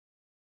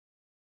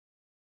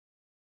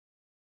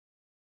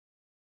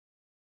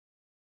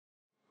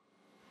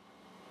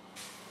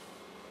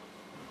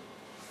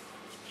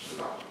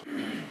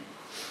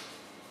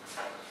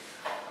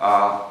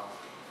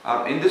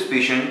In this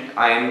patient,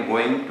 I am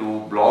going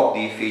to block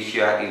the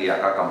fascia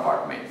iliaca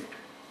compartment,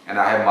 and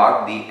I have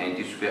marked the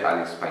anti-superior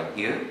iliac spine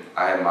here.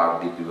 I have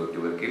marked the pivot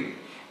tubercle,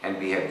 and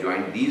we have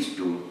joined these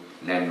two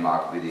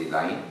landmarks with a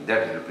line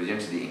that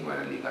represents the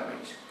inguinal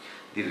ligaments.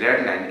 The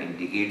red line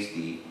indicates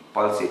the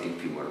pulsating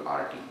femoral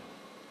artery.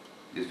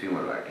 This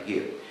femoral artery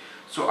here.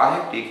 So I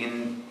have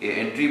taken an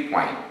entry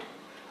point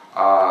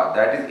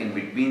that is in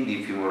between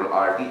the femoral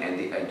artery and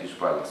the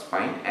anti-superior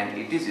spine, and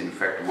it is in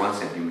fact 1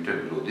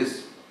 centimeter below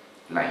this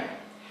line.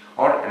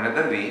 Or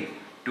another way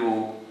to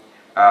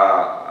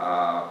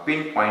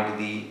pinpoint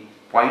the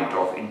point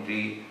of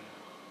entry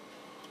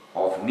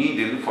of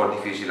needle for the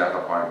fascial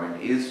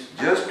compartment is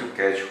just to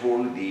catch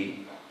hold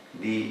the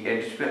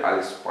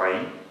anti-superior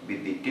spine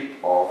with the tip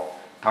of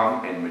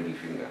thumb and middle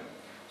finger.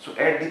 So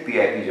at the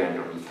PIP joint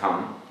of the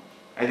thumb,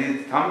 and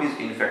the thumb is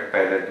in fact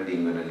parallel to the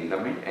inguinal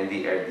ligament, and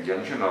at the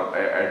junction of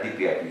at the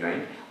PIP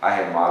joint, I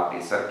have marked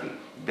a circle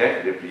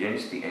that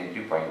represents the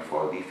entry point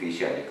for the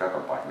fascia iliaca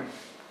compartment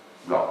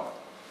block.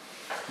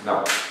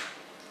 Now,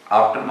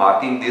 after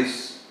marking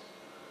this,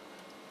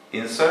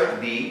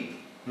 insert the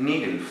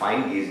needle,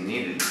 fine gauge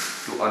needle,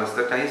 to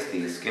anesthetize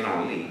the skin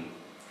only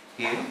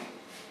here.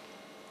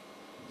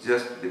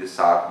 Just with a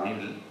sharp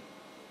needle,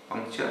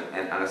 puncture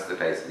and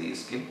anesthetize the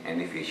skin and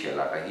the fascia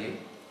iliaca here.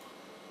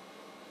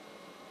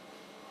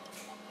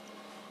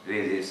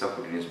 Raise a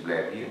subcutaneous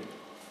blab here,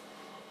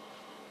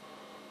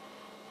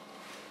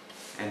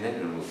 and then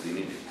remove the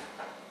needle.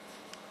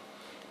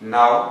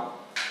 Now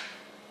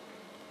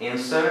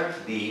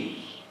insert the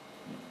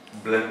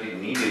blunted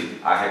needle.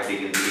 I have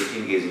taken the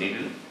 18 gauge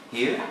needle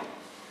here,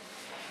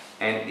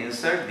 and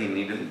insert the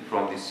needle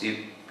from the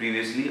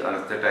previously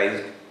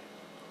anesthetized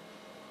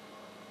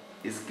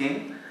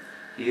skin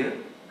here,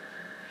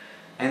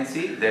 and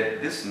see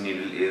that this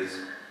needle is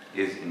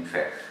in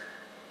fact,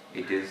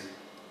 it is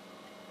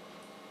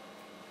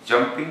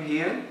jumping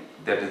here,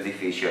 that is the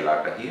fascia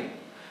iliaca here.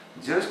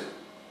 Just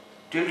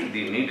tilt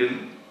the needle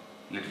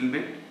little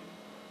bit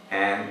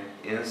and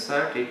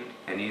insert it,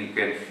 and you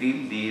can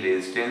feel the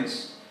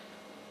resistance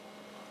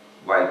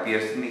while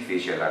piercing the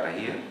fascia iliaca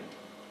here.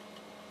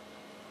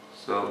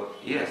 So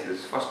yes, this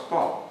is first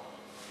pop.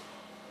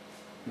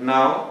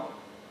 Now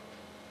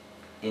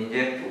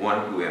inject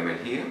 1-2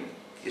 ml here,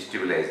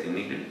 stabilize the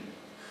needle,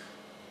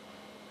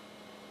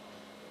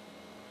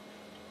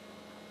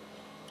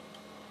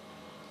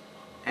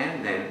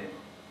 and then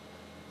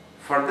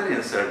further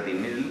insert the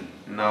needle.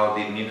 Now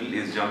the needle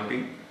is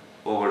jumping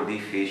over the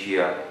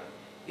fascia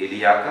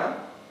iliaca,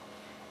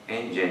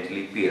 and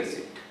gently pierce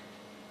it.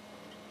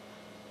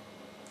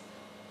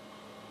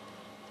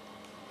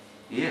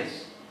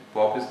 Yes, the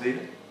pop is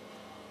there.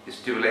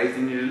 Stabilize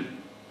the needle,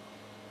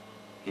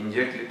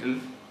 inject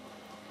little,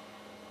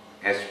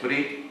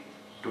 aspirate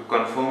to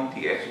confirm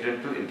the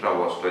accidental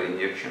intravascular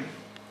injection,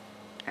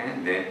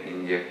 and then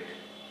inject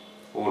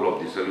whole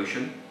of the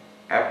solution.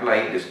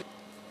 Apply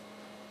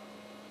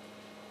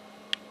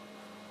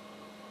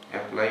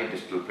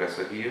distal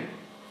pressure here,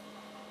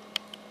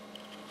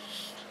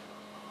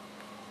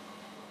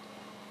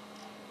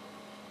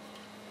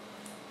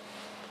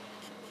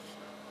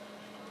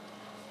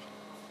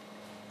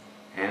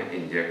 and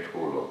inject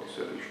whole of the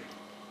solution.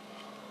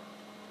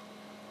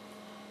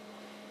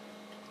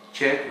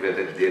 Check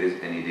whether there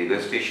is any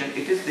regurgitation.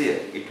 It is there.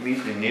 It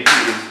means the needle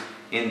is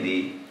in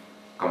the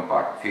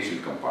facial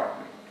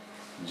compartment.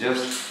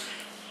 Just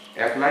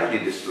apply the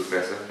distal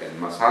pressure and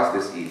massage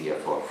this area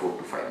for 4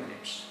 to 5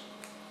 minutes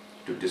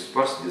to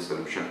disperse the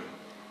solution,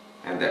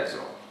 and that's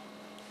all.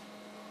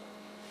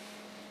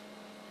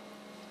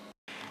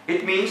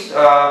 It means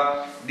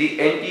the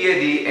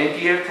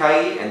anterior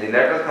thigh and the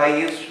lateral thigh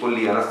is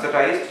fully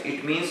anesthetized.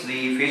 It means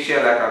the fascia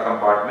iliaca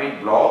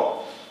compartment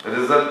block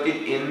resulted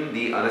in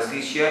the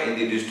anesthesia in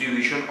the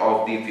distribution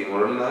of the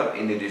femoral nerve,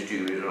 in the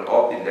distribution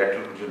of the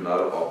lateral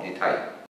nerve of the thigh.